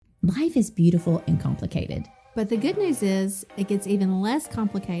Life is beautiful and complicated. But the good news is it gets even less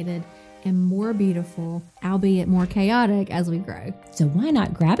complicated and more beautiful, albeit more chaotic as we grow. So why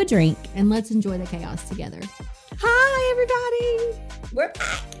not grab a drink? And let's enjoy the chaos together. Hi, everybody. We're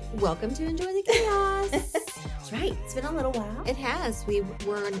back. Welcome to Enjoy the Chaos. That's right. It's been a little while. It has. We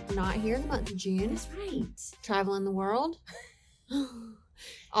were not here in the month of June. That's right. Traveling the world.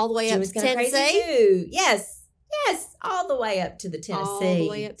 All the way June up was to kinda crazy Tennessee. too. Yes. All the way up to the Tennessee. All the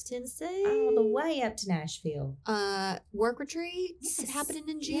way up to Tennessee. All the way up to Nashville. Work retreats happening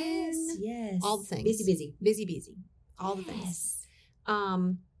in June. Yes. All the things. Busy. All the things.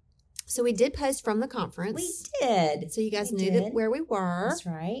 So we did post from the conference. We did. So you guys We knew did. that where we were. That's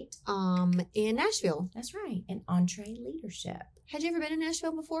right. In Nashville. That's right. And entree leadership. Had you ever been in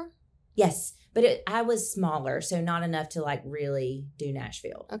Nashville before? Yes. But I was smaller, so not enough to like really do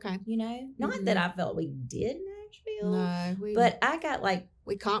Nashville. Okay. You know? Not that I felt we did Nashville. No, But I got like,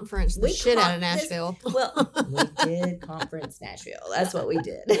 we conferenced the shit out of Nashville. Well, we did conference Nashville. That's what we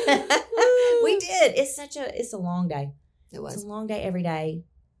did. We did. It's a long day. It was. It's a long day every day.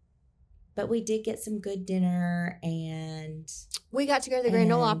 But we did get some good dinner, and We got to go to the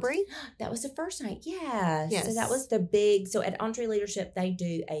Grand Ole Opry. that was the first night. Yeah. Yes. So that was the big, so at Entree Leadership, they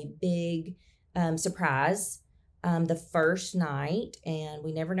do a big surprise the first night, and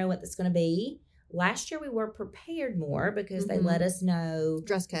we never know what that's going to be. Last year we were prepared more because they let us know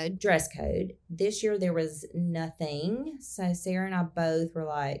Dress code. This year there was nothing. So Sarah and I both were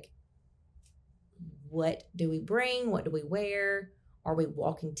like, what do we bring? What do we wear? Are we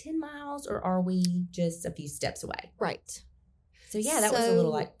walking 10 miles or are we just a few steps away? Right. So yeah, that was a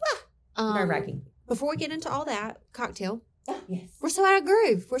little like nerve-wracking. Before we get into all that, cocktail. Oh, yes. We're so out of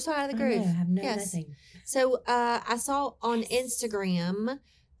groove. We're so out of the groove. I have no Yes. nothing. So I saw on Instagram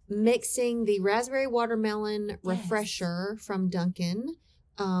mixing the raspberry watermelon refresher from Dunkin'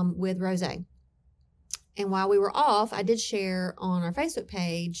 with rosé. And while we were off, I did share on our Facebook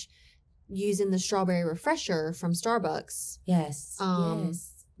page using the strawberry refresher from Starbucks. Yes.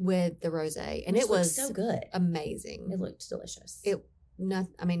 Yes. With the rosé, and Which it was looked so good. amazing. It looked delicious. Not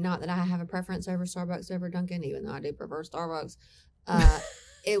that I have a preference over Starbucks over Dunkin', even though I do prefer Starbucks.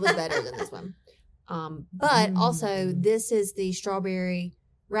 It was better than this one. But also, this is the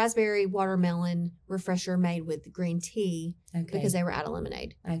raspberry watermelon refresher made with green tea because they were out of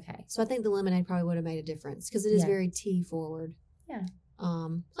lemonade. Okay. So I think the lemonade probably would have made a difference because it is very tea forward. Yeah.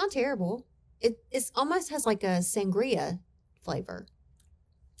 It's not terrible. It's almost has like a sangria flavor.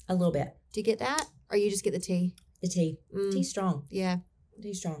 A little bit. Do you get that? Or you just get the tea? The tea. Tea's strong. Yeah.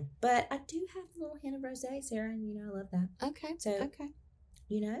 Tea's strong. But I do have a little hint of rosé, Sarah, and I love that. Okay. So, okay.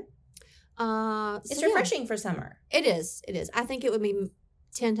 It's refreshing for summer. It is. I think it would be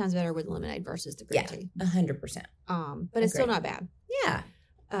 10 times better with lemonade versus the green tea. 100%. But it's still not bad. Yeah.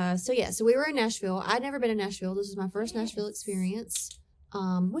 So we were in Nashville. I'd never been in Nashville. This was my first Nashville experience,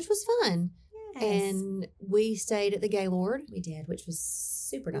 which was fun. Yes. And we stayed at the Gaylord. We did, which was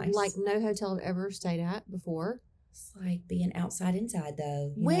super nice. Like no hotel I've ever stayed at before. It's like being outside inside,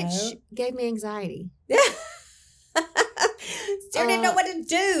 though. Which gave me anxiety. Sarah didn't know what to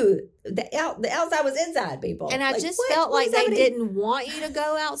do. The outside was inside, people. And I just felt like they didn't want you to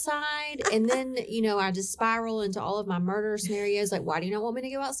go outside. And then, I just spiral into all of my murder scenarios. Like, why do you not want me to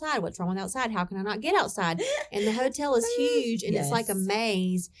go outside? What's wrong with outside? How can I not get outside? And the hotel is huge and it's like a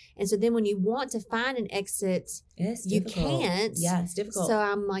maze. And so then when you want to find an exit, you can't. Yeah, it's difficult. So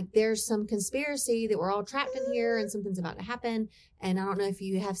I'm like, there's some conspiracy that we're all trapped in here and something's about to happen. And I don't know if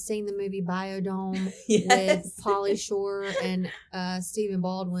you have seen the movie Biodome with Pauly Shore and Stephen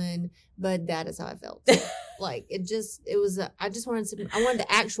Baldwin, but that is how I felt. Like I wanted the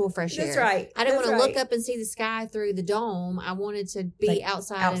actual fresh air. That's right. I didn't want to look up and see the sky through the dome. I wanted to be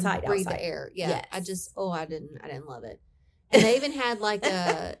outside and breathe the air. Yeah. Yes. I didn't love it. And they even had like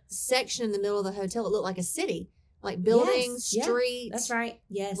a section in the middle of the hotel. It looked like a city. Like buildings, streets. That's right.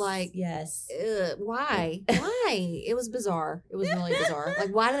 Yes. Yes. Why? Why? It was bizarre. It was really bizarre.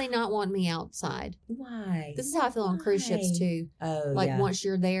 Like, why do they not want me outside? Why? This is how I feel on cruise ships too. Oh, once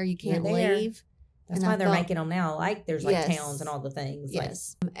you're there, you can't leave. That's why they're making them now. Like, there's like towns and all the things.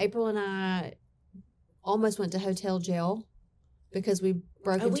 Yes. April and I almost went to hotel jail because we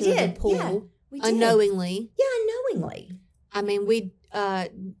broke into the pool. Yeah, we did. Unknowingly. Yeah, unknowingly. I mean, we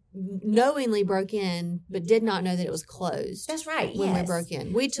knowingly broke in, but did not know that it was closed. That's right. When we broke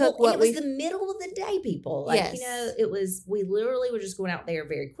in, we took it was the middle of the day, people. Like, we literally were just going out there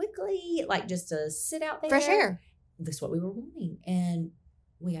very quickly, like just to sit out there. Fresh air. That's what we were wanting. And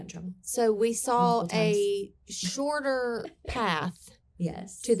we got in trouble. So we saw a shorter path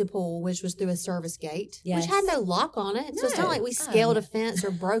Yes. to the pool, which was through a service gate, Yes. which had no lock on it. So it's not No. like we Oh, scaled a yeah. fence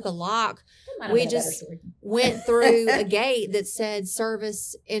or broke a lock. That might have We been a better just story. Went through a gate that said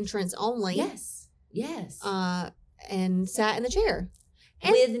service entrance only. Yes. Yes. And sat in the chair.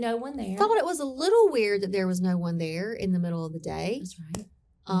 And With no one there. thought it was a little weird that there was no one there in the middle of the day. That's right.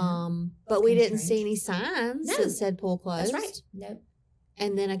 But we kinda didn't see strange. any signs No. that said pool closed. That's right. Nope.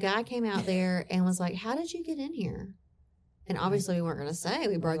 And then a guy came out there and was like, "How did you get in here?" And obviously we weren't going to say.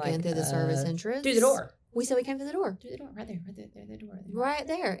 We broke in like, through the service entrance. Through the door. We said we came through the door. Through the door. Right there. Right there. The door. There. Right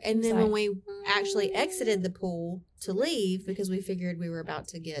there. And It's then like, when we actually exited the pool to leave, because we figured we were about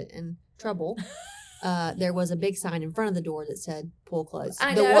to get in trouble, there was a big sign in front of the door that said pool closed.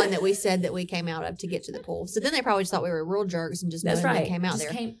 I The know. one that we said that we came out of to get to the pool. So then they probably just thought we were real jerks and just That's willingly right. came out Just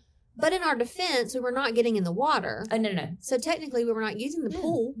there. But in our defense, we were not getting in the water. No. So technically we were not using the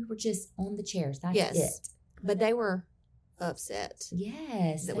pool, We were just on the chairs. That's Yes. it. but they were upset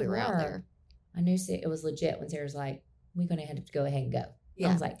Yes. that they we were out there. I knew it was legit when Sarah's like, we're going to have to go ahead and go. Yeah.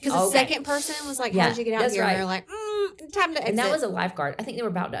 I was like, Because the okay. second person was like, Yeah, "How did you get out that's here?" And right. they were like, "Time to exit." And that was a lifeguard. I think they were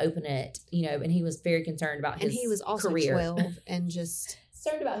about to open it, and he was very concerned about his And he was also career. 12 and just,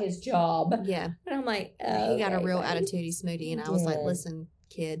 Concerned about his job. yeah. And I'm like, He got a okay, real buddy. attitudey smoothie. And I was like, did. "Listen,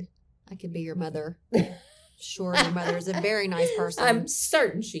 kid, I could be your mother." Sure, your mother is a very nice person. I'm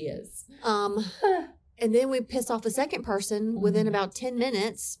certain she is. And then we pissed off the second person within Mhm. about 10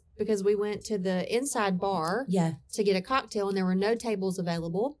 minutes because we went to the inside bar Yeah. to get a cocktail and there were no tables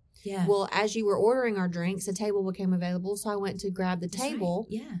available. Yeah. Well, as you were ordering our drinks, a table became available. So I went to grab the That's right. table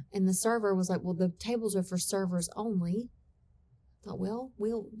Yeah. and the server was like, "Well, the tables are for servers only." I thought, well,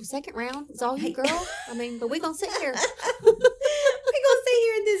 second round, it's all you, Hey. girl. I mean, but we going to sit here. We're gonna sit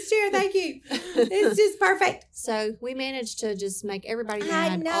here in this chair. Thank you. It's just perfect. So we managed to just make everybody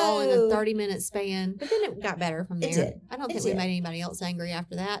I mad all in a know. 30-minute span. But then it got better from there. It did. I don't It think we did. made anybody else angry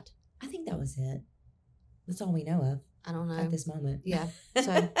after that. I think that was it. That's all we know of I don't know. at this moment. Yeah.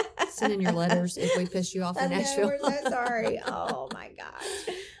 So send in your letters if we pissed you off I in know, Nashville. we're so sorry. Oh my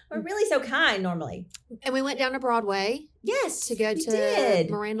gosh. We're really so kind normally. And we went down to Broadway Yes. to go we to did.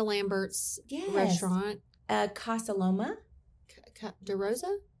 Miranda Lambert's Yes. restaurant. Casa Loma? De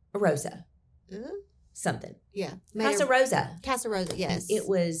Rosa? Rosa. Uh, Something. yeah. Casa Rosa. Casa Rosa, yes. It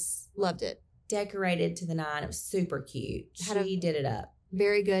was Loved it. decorated to the nine. It was super cute. Had a- She did it up.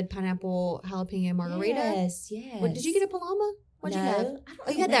 Very good pineapple jalapeno margarita. Yes. What, did you get a Paloma? What'd you have? I don't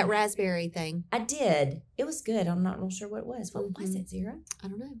Oh, you had that know. raspberry thing. I did. It was good. I'm not real sure what it was. What was Mhm. it, Zara? I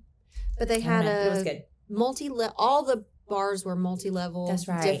don't know. But they I don't had know. It was a good. all the bars were multi-level. That's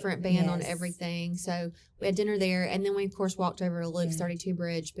right. Different band on Yes. everything. So we had dinner there. And then we, of course, walked over to Luke's Yeah. 32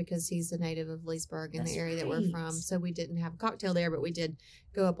 Bridge because he's a native of Leesburg in That's the area that we're right. from. So we didn't have a cocktail there, but we did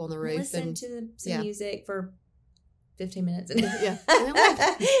go up on the roof. Listen and to some yeah. music for 15 minutes. And Yeah. and And we then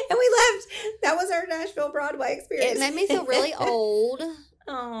left. That was our Nashville Broadway experience. it made me feel really old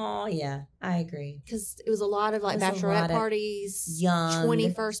Oh, yeah. I agree. because it was a lot of like It was a bachelorette lot of parties, Young.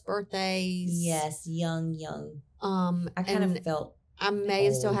 21st birthdays. Yes, young. I kind and of felt I may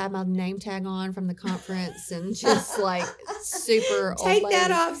have still old. had my name tag on from the conference and just like super take old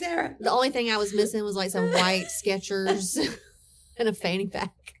that lady. off, Sarah. The only thing I was missing was like some white Skechers and a fanny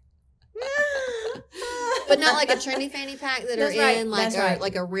pack, but not like a trendy fanny pack that That's are right. in like That's a right.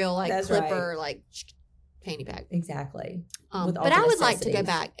 like a real like That's clipper like fanny pack. Exactly. With all But the I would like to go necessities.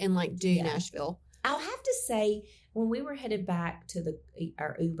 back and like do Yeah. Nashville. I'll have to say, when we were headed back to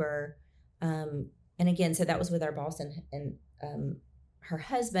our Uber, and again, so that was with our boss and her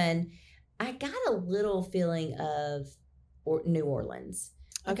husband, I got a little feeling of New Orleans.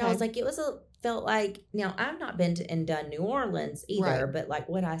 Like I Okay. was like, felt like, now I've not been to and done New Orleans either, Right. but like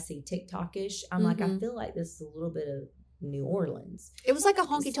what I see TikTok-ish, I'm like, I Mhm. feel like this is a little bit of New Orleans. It was like a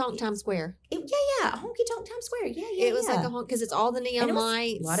honky tonk Times Square. Yeah, honky tonk Times Square. Yeah. It was like a honk because it's all the And neon it was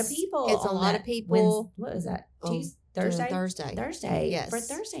lights. a lot of people. It's a on lot that of people. What was that? Oh, Tuesday, Thursday? Thursday. Thursday. Yes. For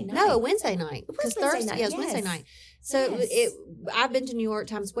Thursday night. No, Wednesday night. It was Because Wednesday Thursday, night, yeah, it was Wednesday yes. night. So Yes. I've been to New York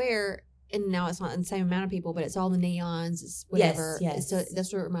Times Square, and now it's not the same amount of people, but it's all the neons, it's whatever. yes. So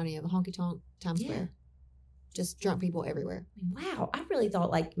that's what it reminded me of, honky tonk Times Yeah. Square. Just drunk people everywhere. Wow. I really thought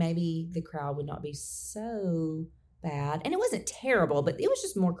like maybe the crowd would not be so bad. And it wasn't terrible, but it was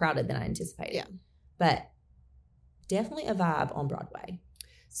just more crowded than I anticipated. Yeah. But definitely a vibe on Broadway.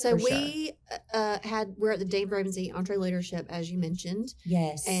 So For we're at the Dave Ramsey Entree Leadership, as you mentioned,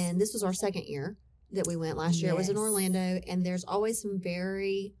 Yes. and this was our second year that we went. Last year it was in Yes. Orlando, and there's always some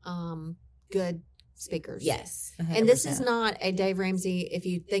very good speakers. Yes. And this is 100%. not a Dave Ramsey. If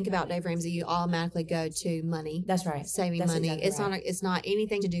you think about Dave Ramsey, you automatically go to money, That's right. saving That's money. exactly It's right. not. It's not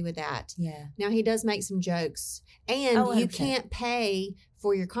anything to do with that. Yeah. Now he does make some jokes, and Oh, you 100%. can't pay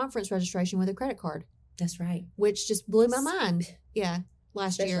for your conference registration with a credit card, That's right. which just blew my mind. Yeah,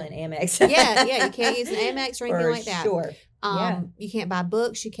 last Especially year. in Amex. Yeah, you can't use an Amex or anything For like that. Sure. Yeah. You can't buy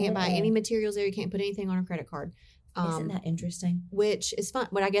books. You can't buy Mm-mm. any materials there. You can't put anything on a credit card. Isn't that interesting? Which is fun,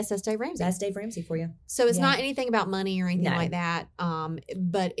 but I guess that's Dave Ramsey. That's Dave Ramsey for you. So it's yeah. not anything about money or anything No. like that.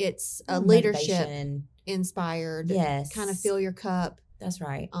 But it's a leadership Motivation. inspired. Yes. Kind of fill your cup. That's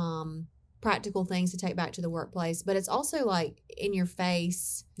right. Practical things to take back to the workplace. But it's also like in your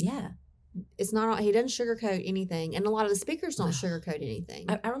face. Yeah. It's not. He doesn't sugarcoat anything, and a lot of the speakers don't sugarcoat anything.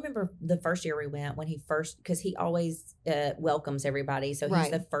 I remember the first year we went when he first, because he always welcomes everybody. So he's Right.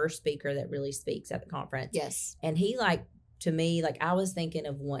 the first speaker that really speaks at the conference. Yes. And he to me, I was thinking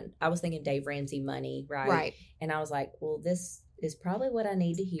Dave Ramsey money, right? Right. And I was like, well, this is probably what I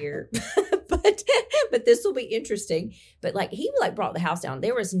need to hear. but this will be interesting. But he brought the house down.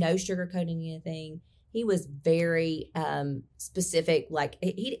 There was no sugarcoating anything. He was very specific.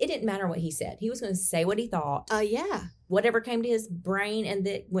 It didn't matter what he said. He was going to say what he thought. Yeah. Whatever came to his brain and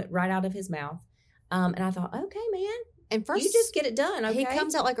that went right out of his mouth. And I thought, okay, man, And first, you just get it done. Okay? he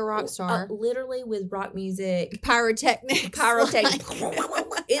comes out like a rock star. Literally with rock music, Pyrotechnics.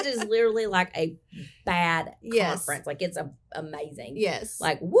 It is literally like a bad Yes. conference. It's amazing. Yes.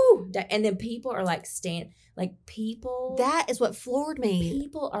 Woo. And then people are people. That is what floored me.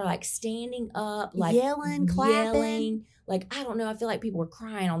 People are standing up, yelling, clapping. yelling. I don't know. I feel like people were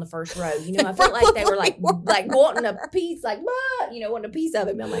crying on the first row. I feel like they were wanting a piece, wanting a piece of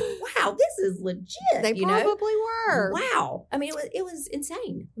it. And I'm like, wow, this is legit. They probably were. Wow. I mean, it was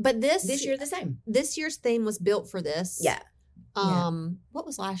insane. But This year the same. This year's theme was built for this. Yeah. What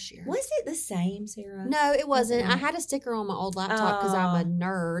was last year? Was it the same, Sarah? No, it wasn't. Okay. I had a sticker on my old laptop because I'm a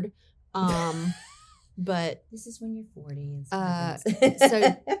nerd. But This is when you're 40 and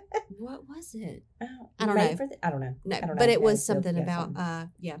so what was it? I don't know. I don't know. No, I don't know. but it Yeah, was so, something yeah, about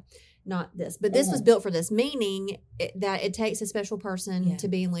something. not this. But this was built for this, meaning that it takes a special person Yeah. to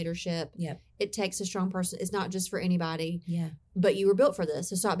be in leadership. Yep. It takes a strong person. It's not just for anybody. Yeah. But you were built for this.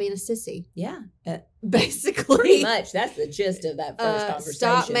 So stop being a sissy. Yeah. Basically. Pretty much. That's the gist of that first conversation.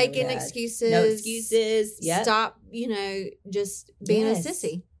 Stop that we making had. excuses. No excuses. Yep. Stop, just being Yes. a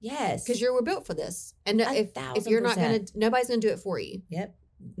sissy. Yes. Because you were built for this. And if 1,000%. you're not going to, nobody's going to do it for you. Yep.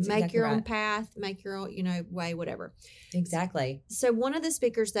 That's Make exactly your own right. path, make your own, way, whatever. Exactly. So one of the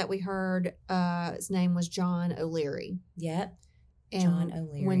speakers that we heard, his name was John O'Leary. Yep. And John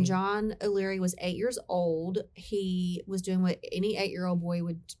O'Leary. when John O'Leary was 8 years old, he was doing what any 8-year-old boy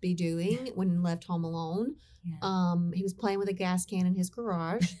would be doing when left home alone. Yeah. He was playing with a gas can in his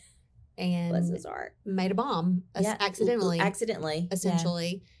garage Bless and his heart. made a bomb Yeah. accidentally, Accidentally.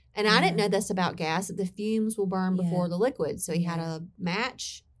 essentially. And I didn't Yeah. know this about gas, that the fumes will burn before Yeah. the liquid. So he had Yeah. a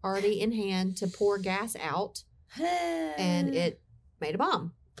match already in hand to pour gas out, Yeah. and it made a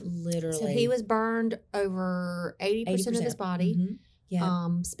bomb. literally. So he was burned over 80% of his body. Mhm.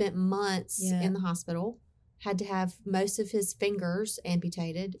 Yeah. Spent months Yeah. in the hospital, had to have most of his fingers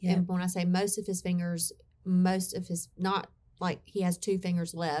amputated. Yeah. And when I say most of his fingers, not like he has 2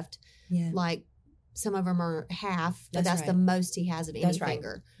 fingers left, Yeah. like some of them are half, but That's that's the right. most he has of any That's right.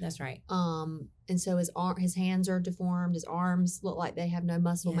 finger. That's right. And so his hands are deformed, his arms look like they have no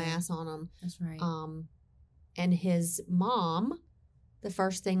muscle Yeah. mass on them. That's right. And his mom, the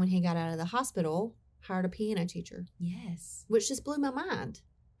first thing when he got out of the hospital, hired a piano teacher, yes. which just blew my mind.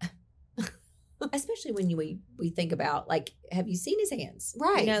 Especially when we think about have you seen his hands?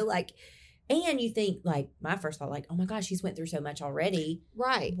 Right. And you think my first thought oh my gosh, he's went through so much already.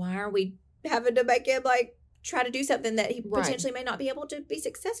 Right. Why are we having to make him try to do something that he Right. potentially may not be able to be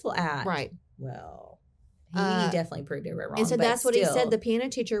successful at? Right. Well, he Uh, definitely proved it wrong. And so but that's what he still, said. The piano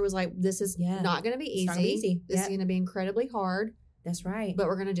teacher was like, this is Yeah. not going to be It's not gonna be easy. This is Yep. going to be incredibly hard, That's right. but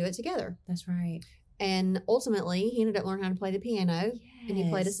we're going to do it together. That's right. And ultimately, he ended up learning how to play the piano. And he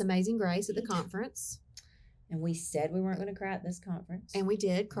played us Yes. Amazing Grace at the He did. conference. And we said we weren't going to cry at this conference. And we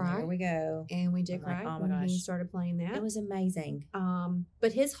did And cry. There we go. And we did I'm like, cry oh my when he gosh. started playing that. It was amazing.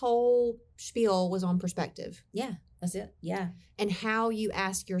 But his whole spiel was on perspective Yeah, that's it. Yeah, and how you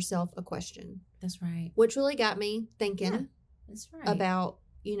ask yourself a question, that's right. which really got me thinking Yeah, that's right. about,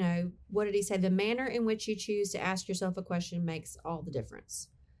 what did he say? The manner in which you choose to ask yourself a question makes all the difference.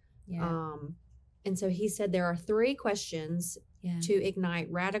 yeah, And so he said there are 3 questions yeah, to ignite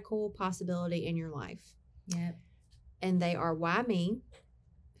radical possibility in your life. yeah. And they are, why me?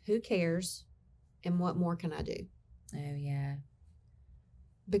 Who cares? And what more can I do? Oh yeah,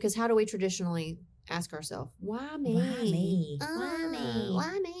 Because how do we traditionally ask ourselves, why me? Why me? Why me?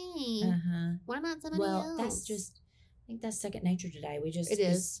 Why me? Uh-huh. Why not somebody Well, else? that's just, I think that's second nature today. It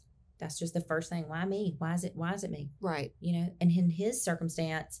is. That's just the first thing. Why me? Why is it me? Right. You know, and in his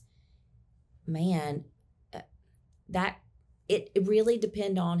circumstance, man, that it really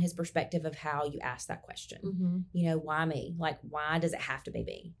depend on his perspective of how you ask that question. Mm-hmm. You know, why me? Like, why does it have to be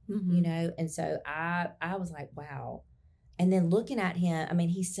me? Mm-hmm. You know, and so I was like, wow. And then looking at him, I mean,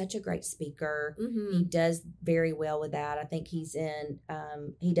 he's such a great speaker. Mm-hmm. He does very well with that. I think he's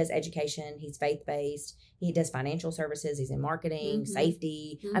he does education. He's faith-based. He does financial services. He's in marketing, Mm-hmm.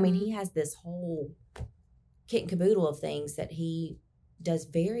 safety. Mm-hmm. I mean, he has this whole kit and caboodle of things that he does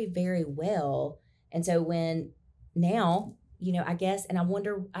very, very well. And so when now, you know, I guess, and I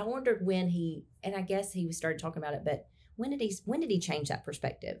wondered when I guess he started talking about it, but when did he change that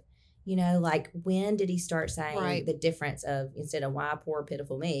perspective? You know, like when did he start saying Right. the difference of instead of why poor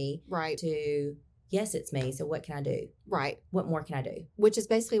pitiful me Right. to yes, it's me. So what can I do? Right. What more can I do? Which is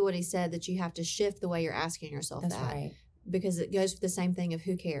basically what he said, that you have to shift the way you're asking yourself That's that. right. Because it goes for the same thing of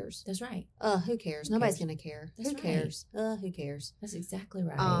who cares? That's right. Who cares? Who Nobody's cares? going to care. That's Who right. cares? Who cares? That's exactly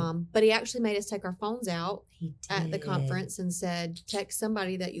right. But he actually made us take our phones out He at the did. conference and said, text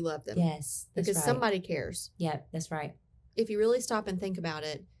somebody that you love them. Yes. That's Because right. somebody cares. Yeah, that's right. If you really stop and think about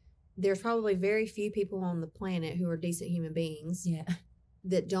it, there's probably very few people on the planet who are decent human beings Yeah.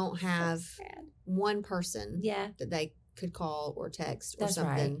 that don't have So sad. one person Yeah. that they could call or text or That's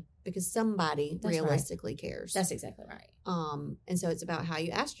something. right. Because somebody That's right. realistically cares. That's exactly right. And so it's about how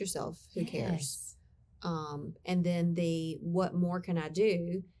you ask yourself, who cares? Yes. And then the what more can I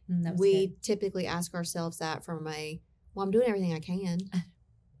do? That was We good. typically ask ourselves that from well, I'm doing everything I can.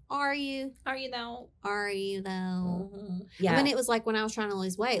 Are you? Are you though? Are you though? Yeah. I mean, it was like when I was trying to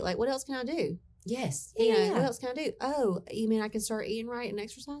lose weight, like what else can I do? yes. You know, Yeah. what else can I do? Oh, you mean I can start eating right and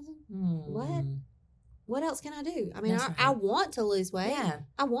exercising? What? What else can I do? I mean, That's I right. want to lose weight. Yeah.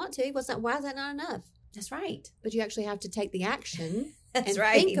 I want to. Why is that not enough? That's right. But you actually have to take the action That's and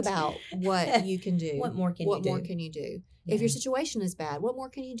right. think about what you can do. What more can what you do? more can you do? Yeah. If your situation is bad, what more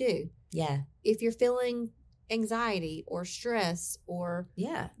can you do? Yeah. If you're feeling anxiety or stress or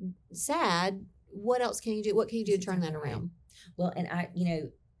Yeah. sad, what else can you do? What can you do That's to turn that exactly right. around? Well,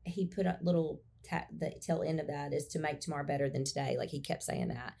 and he put a little the tail end of that is to make tomorrow better than today. Like he kept saying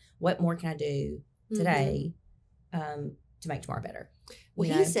that. What more can I do today to make tomorrow better? Well,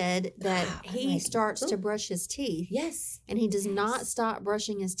 You he know? said that I'm he like, starts to ooh. brush his teeth. Yes. And he does not Yes. stop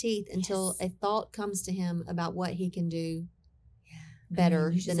brushing his teeth until Yes. a thought comes to him about what he can do Yeah.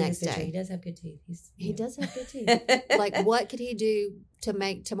 better You should the see next his picture. day. He does have good teeth. He does have good teeth. Like, what could he do to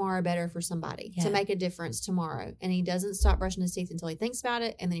make tomorrow better for somebody, Yeah. to make a difference tomorrow? And he doesn't stop brushing his teeth until he thinks about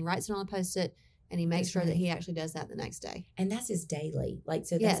it, and then he writes it on a Post-it, and he makes That's sure that right. he actually does that the next day. And that's his daily. Like,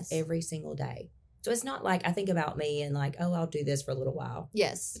 so Yes. that's every single day. So it's not like I think about me and like, oh, I'll do this for a little while.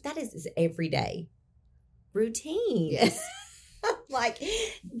 Yes. But that is every day routine. Yes. Like,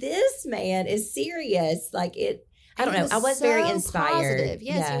 this man is serious. Like, I don't He know. I was very so inspired. Positive.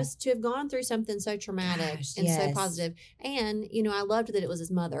 Yes, Yeah. he was to have gone through something so traumatic Gosh, and so yes. positive. And, I loved that it was his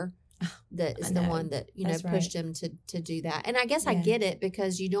mother that is I the know. one that, That's pushed him to do that. And I guess I Yeah. get it,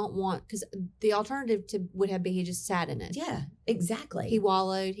 because you don't want, because the alternative would have been he just sat in it. Yeah, exactly. He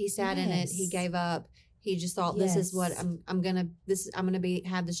wallowed, he sat in it, he Yes. gave up. He just thought, this is what Yes. I'm gonna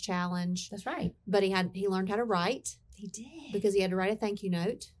have this challenge. That's right. But he learned how to write, He did. because he had to write a thank you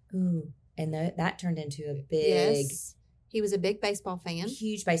note. Ooh, and that turned into a big, Yes. He was a big baseball fan.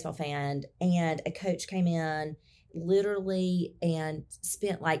 huge baseball fan. And a coach came in literally and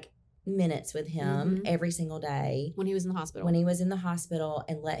spent like minutes with him Mhm. every single day When he was in the hospital. when he was in the hospital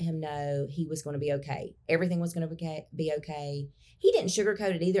and let him know he was going to be okay. Everything was going to be okay. He didn't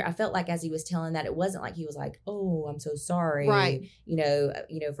sugarcoat it either. I felt like as he was telling that, it wasn't like he was like, "Oh, I'm so sorry," Right.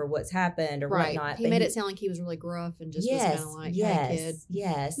 for what's happened or Right. whatnot. He But made it sound like he was really gruff and just was kind of like, hey, kid.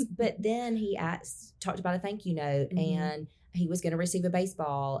 yes. But then he talked about a thank you note, Mhm. and he was going to receive a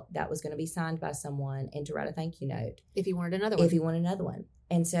baseball that was going to be signed by someone and to write a thank you note If he wanted another one. if he wanted another one.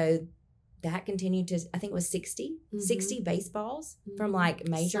 And so that continued to, I think it was 60 Mhm. baseballs from Mhm. like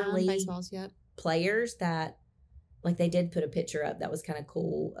major Signed league baseballs, yep. players that, like, they did put a picture up that was kind of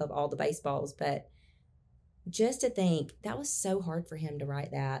cool of all the baseballs. But just to think, that was so hard for him to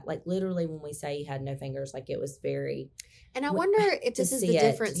write that. Like, literally, when we say he had no fingers, like, it was very, And I Wh- wonder if to this is see the it,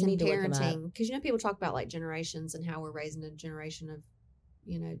 difference you in need to look 'em up. parenting. Because, people talk about like generations and how we're raising a generation of,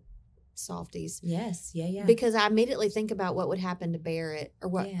 softies. yes, yeah. Because I immediately think about what would happen to Barrett, or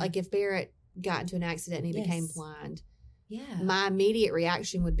what, Yeah. like if Barrett got into an accident and he became Yes. blind. Yeah. My immediate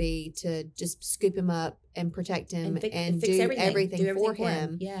reaction would be to just scoop him up and protect him and, fix do everything. everything Do everything for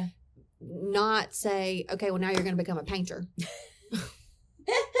him. Yeah. not say, okay, well, now you're going to become a painter.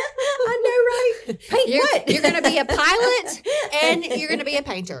 I know, right? Paint what? You're going to be a pilot and you're going to be a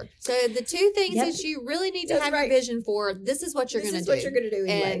painter. So the two things Yep. that you really need to That's have right. your vision for, this is what you're going to do. This is what you're going to do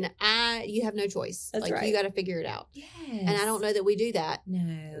anyway. And you have no choice. That's like right. you got to figure it out. Yes. And I don't know that we do that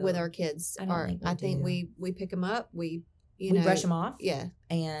No. with our kids. I don't think we I think do. we pick them up. We we brush them off. Yeah.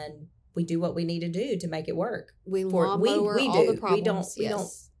 And we do what we need to do to make it work. We For- lawnmower we all do. the problems. We don't-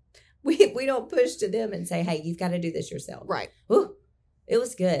 Yes. We don't push to them and say, hey, you've got to do this yourself. Right. Ooh, it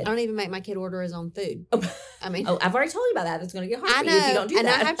was good. I don't even make my kid order his own food. I mean, Oh, I've already told you about that. It's going to get hard I for know. you if you don't do and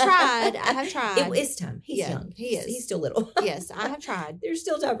that. I have tried. I have tried. It is time. He's Yeah, young. he is. He's still little. Yes, I have tried There's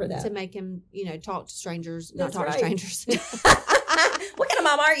still time for that. to make him, talk to strangers, That's not talk right. to strangers. What kind of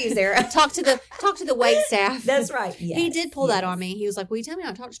mom are you, Sarah? talk to the wait staff. That's right. Yes. He did pull that Yes. on me. He was like, "Will you tell me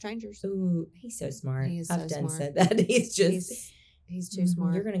not to talk to strangers?" Ooh, he's so smart. He is I've so done smart. said that. He's just He's too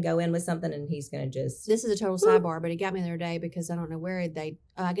smart. You're going to go in with something and he's going to just. This is a total sidebar, but he got me the other day because I don't know where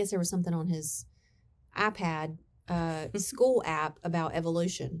I guess there was something on his iPad school app about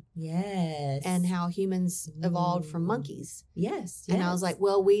evolution Yes. and how humans evolved from monkeys. Yes. And I was like,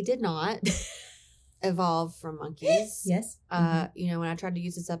 well, we did not evolve from monkeys. yes. When I tried to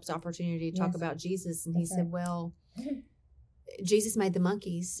use this as an opportunity to talk Yes. about Jesus, and That's he said, right. well, Jesus made the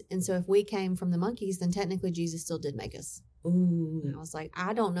monkeys. And so if we came from the monkeys, then technically Jesus still did make us. And I Ooh. was like,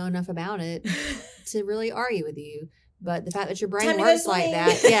 I don't know enough about it to really argue with you. But the fact that your brain Time to go works like swim.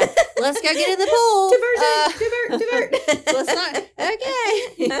 that, yeah, let's go get in the pool. Divert. Let's not.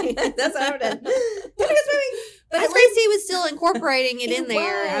 Okay. That's what I've done. Time to go swimming. But at least he was still incorporating it He in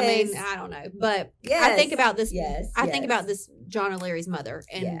there. I mean, was. I don't know. But Yes. I think about this. Yes. I think yes. about this John O'Leary's mother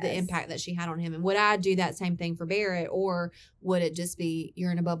and the Yes. impact that she had on him. And would I do that same thing for Barrett, or would it just be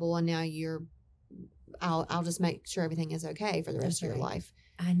you're in a bubble and now I'll just make sure everything is okay for the rest That's of your right. life.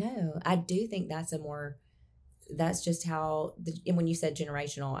 I know. I do think that's just how, and when you said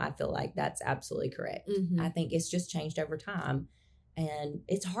generational, I feel like that's absolutely correct. Mhm. I think it's just changed over time. And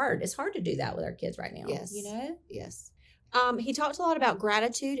it's hard. It's hard to do that with our kids right now. Yes. You know? Yes. He talked a lot about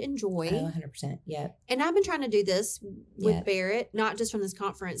gratitude and joy. Oh, 100%. Yeah. And I've been trying to do this with Yeah. Barrett, not just from this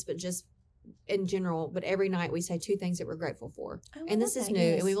conference, but just in general. But every night we say 2 things that we're grateful for. Oh, I And this love is that. new,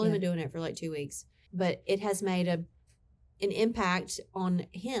 Yes. and we've only Yeah. been doing it for like 2 weeks. But it has made an impact on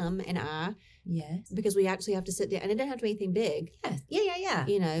him and I, Yes. because we actually have to sit down, and it doesn't have to be anything big, Yes. Yeah.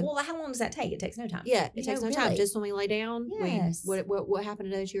 you know. Well, how long does that take? It takes no time. Yeah, it You takes know, no time. really. Just when we lay down, Yes. what happened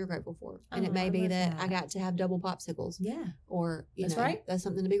today that you were grateful for, and it Oh, may I be love that I that. got to have double popsicles, Yeah. or That's right. that's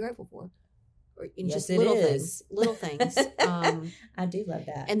something to be grateful for, or Yes, just it little is. things. I do love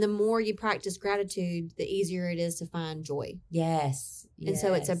that. And the more you practice gratitude, the easier it is to find joy. yes. And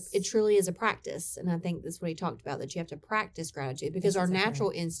so it Yes. truly is a practice. And I think that's what he talked about, that you have to practice gratitude, because That's our exactly natural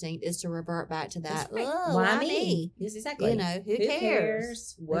instinct is to revert back to that. That's right. "Oh, Why why me? me? Yes, exactly. You know, who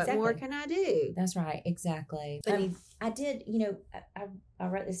cares? What Exactly. more can I do? That's right. Exactly. And I did, I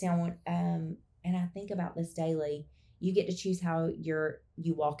wrote this down, and I think about this daily. You get to choose how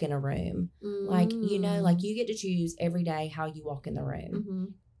you walk in a room. Like, you get to choose every day how you walk in the room. Mm-hmm.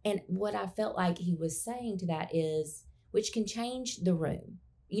 And what I felt like he was saying to that is, which can change the room.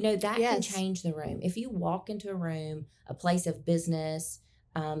 That Yes. can change the room. If you walk into a room, a place of business,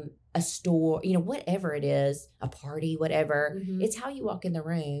 a store, whatever it is, a party, whatever, Mhm. it's how you walk in the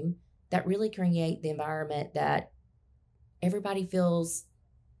room that really create the environment that everybody feels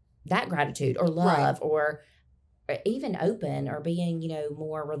that gratitude or love, or even open, or being,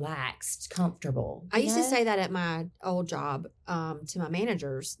 more relaxed, comfortable. I used to say that at my old job to my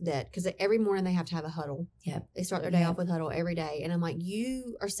managers, that because every morning they have to have a huddle. Yep. They start their day Yep. off with huddle every day. And I'm like,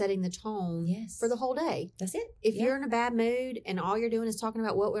 you are setting the tone Yes. for the whole day. That's it. If Yeah. you're in a bad mood and all you're doing is talking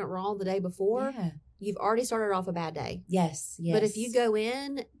about what went wrong the day before, Yeah. you've already started off a bad day. Yes. But if you go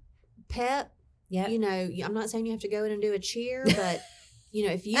in pep, yeah, I'm not saying you have to go in and do a cheer, but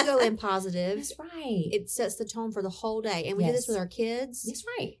if you go in positive, that's right. it sets the tone for the whole day. And we do this Yes. with our kids. That's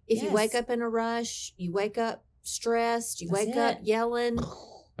right. If you wake up in a rush, you wake up stressed, you That's wake up it. yelling,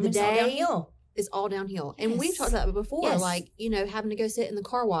 the It's all day downhill. is all downhill. And we've Yes. talked about it before, Yes. like, having to go sit in the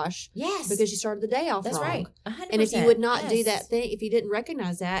car wash Yes, because you started the day off that's wrong. right. 100%. And if you would not do Yes. that thing, if you didn't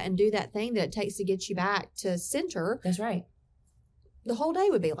recognize that and do that thing that it takes to get you back to center, that's right. the whole day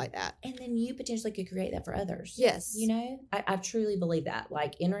would be like that. And then you potentially could create that for others. Yes. I truly believe that.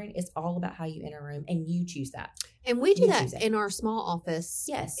 Like, entering is all about how you enter a room, and you choose that. And we do You that choose it. in our small office.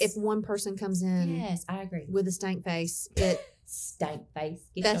 Yes. If one person comes in Yes, I agree. with a stank face, it Stank face.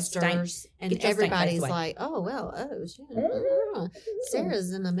 Get your stank- festers, and get your stank face everybody's away. like, "Oh well, oh shit, Mm.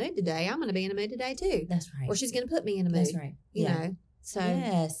 Sarah's in the mood today. I'm going to be in a mood today too, That's right. or she's going to put me in a mood." That's right. You Yeah. know, So,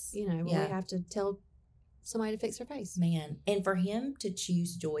 yes. we have to tell somebody to fix their face. Man. And for him to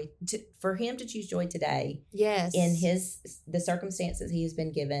choose joy, today, Yes. in the circumstances he has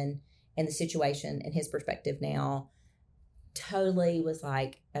been given and the situation and his perspective now, totally was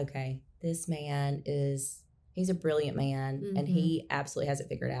like, okay, this man he's a brilliant man, and he absolutely has it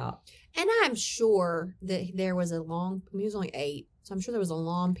figured out. And I'm sure that there was he was only 8, so I'm sure there was a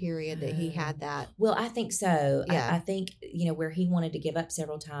long period that he had that. Well, I think so. Yeah. I think, where he wanted to give up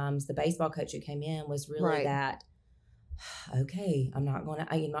several times, the baseball coach who came in was really that, okay, I'm not going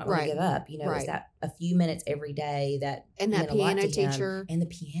to give up. It's that a few minutes every day that and that meant a lot piano to him. teacher. And the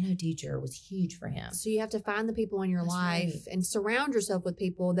piano teacher was huge for him. So you have to find the people in your That's life right. and surround yourself with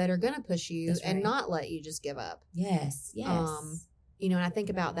people that are going to push you That's and right. not let you just give up. Yes. And I think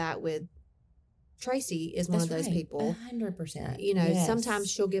about that with Tracy is one That's of those right. people. 100%.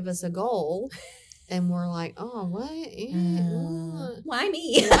 Sometimes she'll give us a goal and we're like, oh, what? What? Why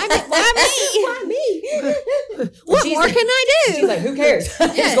me? Why me? Why me? What more can I do? She's like, who cares?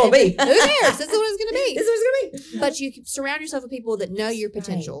 It's going to be. Who cares? That's what it's going to be. This is what it's going to be. But you surround yourself with people that know your That's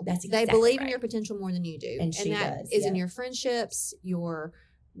potential. right. That's they exactly believe in right. your potential more than you do. And she that does, is in yeah. your friendships, your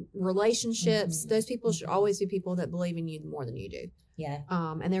relationships. Mhm. Those people should always be people that believe in you more than you do. Yeah.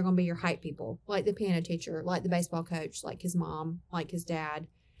 And they're going to be your hype people, like the piano teacher, like the baseball coach, like his mom, like his dad.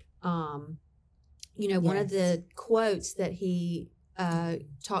 One of the quotes that he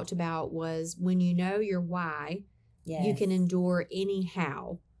talked about was, when you know your why, Yes. you can endure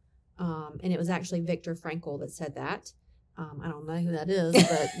anyhow. And it was actually Viktor Frankl that said that. I don't know who that is,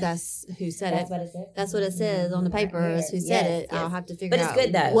 but that's who said That's it. what it says. That's what it says on the Right paper is here. who said Yes, it. I'll yes. have to figure But it's out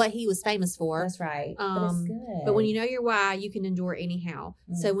good, though. what he was famous for. That's right. But it's good. But when you know your why, you can endure anyhow.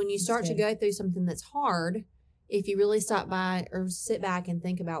 So when you that's start to good. go through something that's hard, if you really stop by or sit back and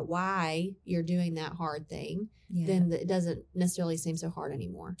think about why you're doing that hard thing, Yeah. then it doesn't necessarily seem so hard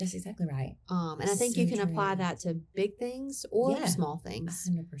anymore. That's exactly right. And I think So you can apply true. that to big things or Yeah. small things.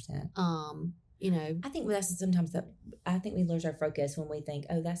 100%. I I think that's sometimes I think we lose our focus when we think,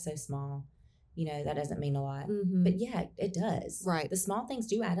 oh, that's so small. That doesn't mean a lot. mhm. But yeah, it does. Right. The small things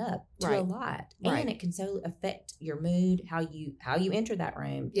do add up to a Right. lot. Right. And it can so affect your mood, how you enter that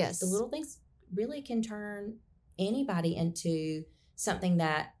room. Yes. The little things really can turn anybody into something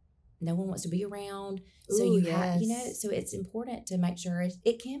that no one wants to be around. So Ooh, you have, yes. so it's important to make sure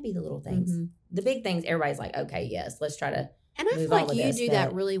it can be the little things. Mhm. The big things, everybody's like, okay, yes, let's try to. And I feel move on like with you this, do that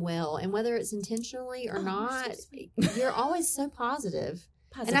but- really well. And whether it's intentionally or Oh, you're so not, sweet. you're always so positive.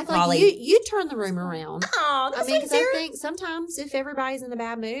 Positive And I feel like Polly. you turn the room around. Oh, I that's mean, sweet, because I Sarah. think sometimes if everybody's in a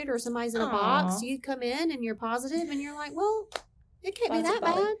bad mood or somebody's in a Aw. box, you come in and you're positive and you're like, well, it can't be Positive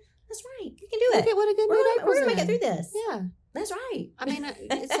that Polly. bad. That's right. You can do Look it. at what a good mood We're April's gonna make it in. through this. Yeah. That's right. I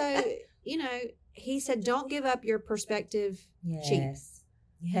mean, so, he said, don't give up your perspective cheap. Yes.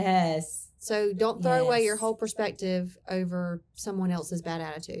 Yes. So don't throw away your Yes. whole perspective over someone else's bad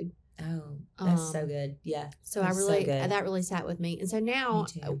attitude. Oh, that's so Um, good. Yeah. So That's so good. that really sat with me. And so now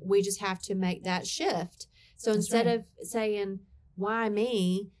Me too. we just have to make that shift. So That's instead right. of saying, why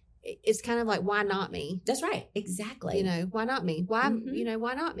me? It's kind of like, why not me? That's right. Exactly. Why not me? Why, Mhm.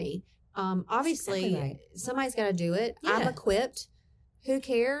 why not me? Obviously exactly right. somebody's got to do it. I'm Yeah. equipped. Who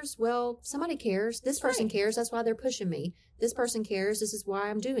cares? Well, somebody cares. This person right. cares. That's why they're pushing me. This person cares. This is why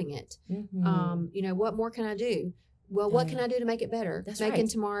I'm doing it. Mhm. What more can I do? Well, what can I do to make it better? That's Making right.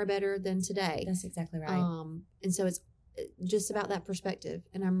 tomorrow better than today. That's exactly right. And so it's just about that perspective.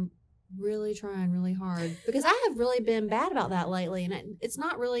 And I'm really trying really hard because I have really been bad about that lately. And it's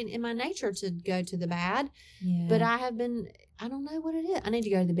not really in my nature to go to the bad, Yeah. but I have been, I don't know what it is. I need to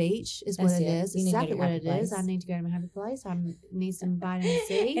go to the beach is what That's it it. is. You need to go to Exactly your what happy it is. place. I need to go to my happy place. I need some vitamin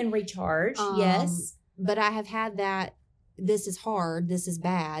C. and recharge. Um, Yes. But I have had that, this is hard, this is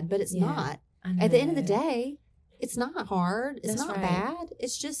bad, but it's Yeah. not. I At the end of the know. day, it's not hard. It's That's not right. bad.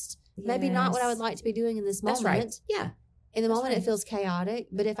 It's just maybe not what I would Yes. like to be doing in this That's moment. right. Yeah. In the That's moment, it right. feels chaotic.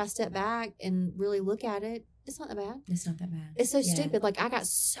 But if I step back and really look at it, it's not that bad. It's not that bad. It's so Yeah. stupid. Like I got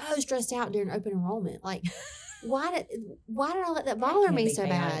so stressed out during open enrollment. Like, why did I let that bother Can't me be so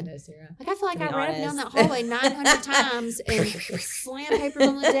chaotic, bad? though, Sarah. Like I feel like To I be ran up and down that honest. hallway 900 times and slammed papers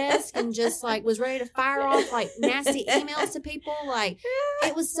on the desk and just like was ready to fire off like nasty emails to people. Like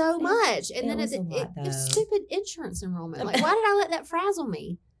it was so much. And It then was it a lot, was though. stupid insurance enrollment. Like why did I let that frazzle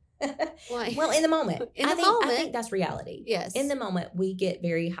me? Like Well, in the moment. In the I moment. think that's reality. yes. In the moment, we get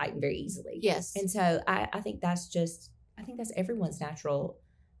very heightened very easily. yes. And so I think that's everyone's natural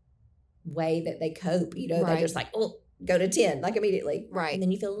way that they cope. They're Right. just like, oh, go to 10, like immediately. Right. And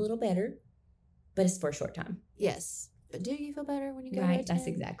then you feel a little better, but it's for a short time. Yes. But do you feel better when you go to a Right. 10? That's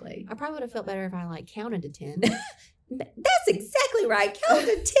exactly. I probably would have felt better if I like counted to 10. That's exactly right. Count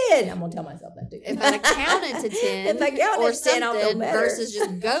to 10. I'm gonna tell myself that too. If I counted to 10, If I counted or to 10, I'll feel something, better. versus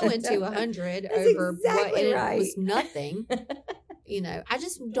just going to 100 That's over exactly what, and right. it was nothing. I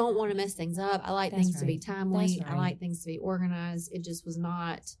just don't want to mess things up. I like That's things to be right. timely. That's I right. like things to be organized. It just was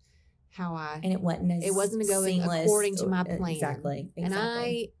not how And it wasn't going seamless. according to my plan. Exactly. And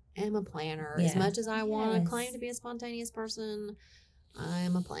I am a planner. As Yeah. much as I want to Yes. claim to be a spontaneous person, I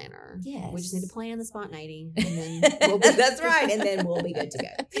am a planner. Yes. We just need to plan the spontaneity. And then we'll be That's right. And then we'll be good to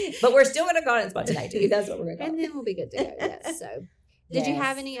go. But we're still going to call it spontaneity. That's what we're going to call And it. then we'll be good to go. Yes. So, did you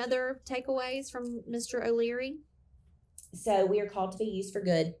have Yes. any other takeaways from Mr. O'Leary? So we are called to be used for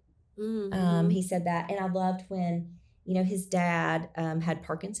good. Mm-hmm. He said that. And I loved when, his dad had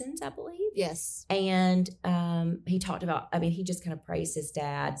Parkinson's, I believe. Yes. And he talked about, he just kind of praised his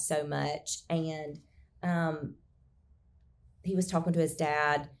dad so much. And he was talking to his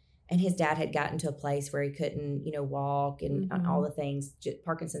dad, and his dad had gotten to a place where he couldn't, walk and Mhm. all the things.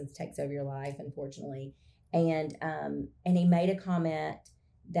 Parkinson's takes over your life, unfortunately. And he made a comment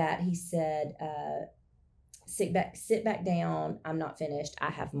that he said, sit back down. I'm not finished. I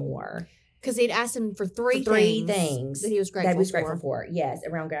have more. Because he'd asked him for three things that he was grateful for. Yes,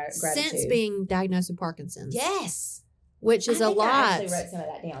 around gratitude. Since being diagnosed with Parkinson's. Yes. Which is I a think I lot. actually wrote some of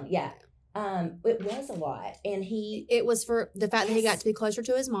that down. Yeah. It was a lot. And It was for the fact that he Yes. got to be closer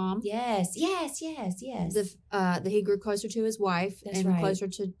to his mom. yes. That he grew closer to his wife That's and right. closer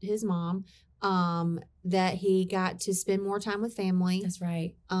to his mom. That he got to spend more time with family. That's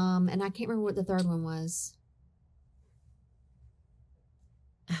right. And I can't remember what the third one was.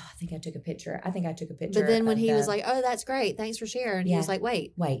 Oh, I think I took a picture. But But then when he was like, "Oh, that's great. Thanks for sharing." He Yeah. was like,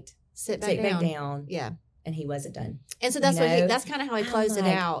 "Wait, wait, sit back sit down." back down. Yeah. And he wasn't done. And so that's You know? that's kind of how he I'm closed it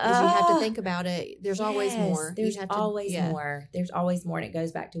like, out. Is you have to oh, think about it. There's always Yes, more. There's You have to, always yeah. more. There's always more. And it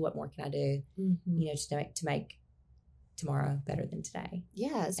goes back to what more can I do, Mhm. to make tomorrow better than today.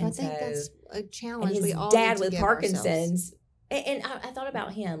 Yeah, so I And think so- that's a And challenge his we all dad need to with give Parkinson's. ourselves. And I thought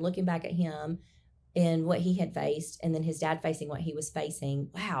about him, looking back at him and what he had faced, and then his dad facing what he was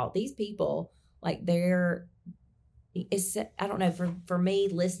facing. Wow, these people, like I don't know, for me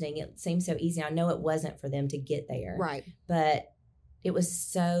listening, it seems so easy. I know it wasn't for them to get there. Right. But it was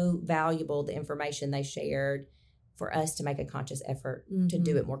so valuable, the information they shared, for us to make a conscious effort to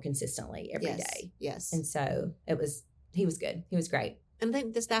do it more consistently every day. Yes. And so he was good. He was great. And I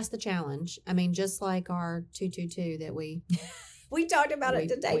think that's the challenge. I mean, just like our 222 that we talked about it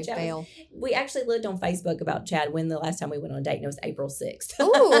today, we Chad. fail. We actually lived on Facebook about Chad when the last time we went on a date, and it was April 6th.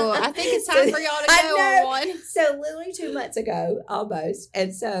 Oh, I think it's time for y'all to I go know. on one. So literally 2 months ago, almost,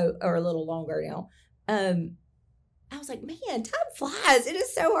 and so, or a little longer now. I was like, man, time flies. It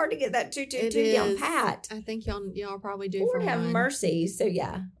is so hard to get that 222 down pat. I think y'all probably do Lord for have one. mercy. So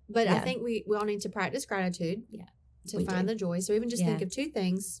yeah, But I Yeah. think we all need to practice gratitude. Yeah, To we find do. the joy. So even just think Yeah. of two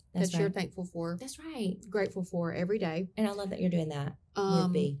things That's that you're right. thankful for, that's right. grateful for every day. And I love that you're doing that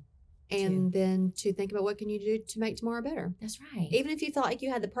with me. And then to think about what can you do to make tomorrow better. That's right. Even if you felt like you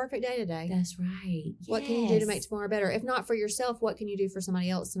had the perfect day today, That's right. what can you do to make Yes. tomorrow better? If not for yourself, what can you do for somebody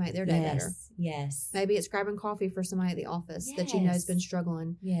else to make their day better? Yes. Maybe it's grabbing coffee for somebody at the office that you know has Yes. been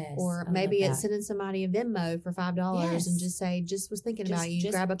struggling. Yes. Or I maybe love it's that. sending somebody a Venmo for $5 and Yes. just say, just was thinking Just- about you.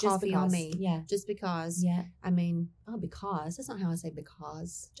 just- Grab a just coffee on because. me. Yeah. Just because. Yeah. I mean, because. That's not how I say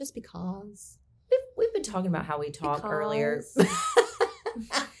because. Just because. We've been talking about how we talk earlier.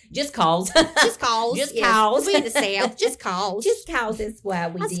 Because. Just calls. Just calls. Just yes. calls. We in the South. Just calls. Just calls is why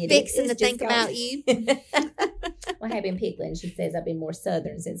we I was did fixing it. to think about you. Well, I've been pickling. She says I've been more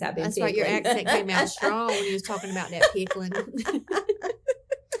southern since I've been That's pickling. right. Your accent came out strong when you was talking about that pickling.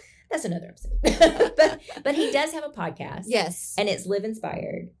 That's another episode. but he does have a podcast. Yes. And it's Live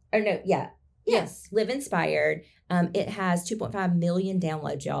Inspired. Or no, yeah. Yes. Live Inspired. It has 2.5 million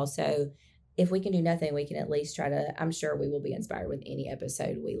downloads, y'all. So if we can do nothing, we can at least try to, I'm sure we will be inspired with any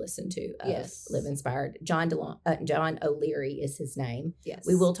episode we listen to of Yes. Live Inspired. John O'Leary is his name. Yes.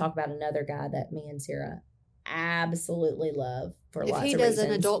 We will talk about another guy that me and Sarah absolutely love for If lots he of does reasons.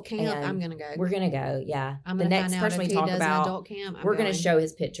 an adult camp, And I'm going to go. We're going to go, yeah. I'm The going to next find out person if we he talk does an about, adult camp. I'm we're going going. to show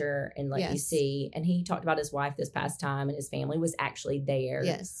his picture and let you Yes. see. And he talked about his wife this past time, and his family was actually there.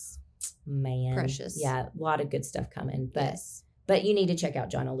 Yes. Man. Precious. Yeah, a lot of good stuff coming. But Yes. but you need to check out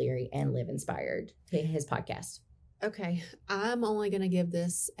John O'Leary and Live Inspired, his podcast. Okay. I'm only going to give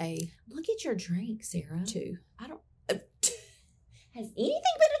this a Look at your drink, Sarah. 2. Has anything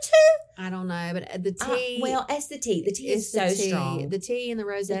been a 2? I don't know, but the tea. Well, it's the tea. The tea is it's the so tea. strong. The tea and the The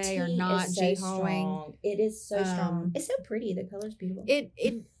rosé tea are not is so G-hawing. strong. It is so strong. Um, It's so pretty. The color's beautiful. It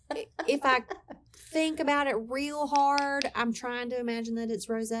if I think about it real hard, I'm trying to imagine that it's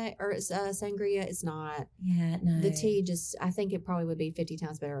rosé or it's sangria. It's not. Yeah, no. The tea I think it probably would be 50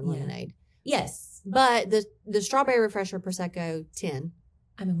 times better than lemonade. Yes. But the strawberry refresher Prosecco 10.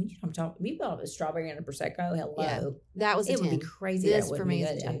 I mean, when you talk, we bought a strawberry and a Prosecco. Hello. Yeah, that was a 10. It would be crazy. This that for would me be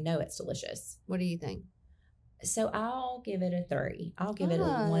is good. a I 2. know it's delicious. What do you think? So I'll give it a 3. I'll give it a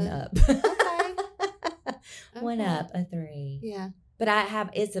 1 up. Okay. 1 up, a 3. Yeah. But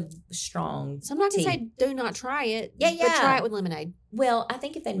it's a strong So I'm not going tea. to say do not try it. Yeah, But yeah. try it with lemonade. Well, I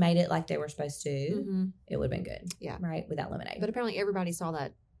think if they'd made it like they were supposed to, Mm-hmm. it would have been good. Yeah. Right? Without lemonade. But apparently everybody saw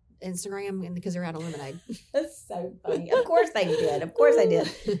that Instagram and because they're out of lemonade. That's so funny. Of course they did. Of course they did.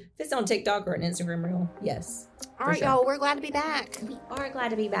 If it's on TikTok or an Instagram reel, yes. All right, sure. y'all. We're glad to be back. We are glad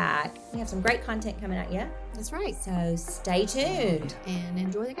to be back. We have some great content coming at you. That's right. So stay tuned. And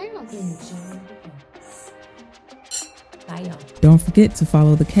enjoy the chaos. Enjoy the chaos. Bye, y'all. Don't forget to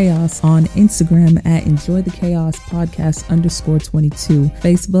follow The Chaos on Instagram at Enjoy the Chaos Podcast _22.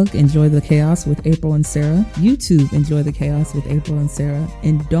 Facebook, Enjoy the Chaos with April and Sarah. YouTube, Enjoy the Chaos with April and Sarah.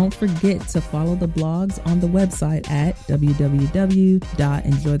 And don't forget to follow the blogs on the website at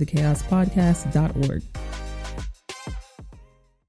www.enjoythechaospodcast.org.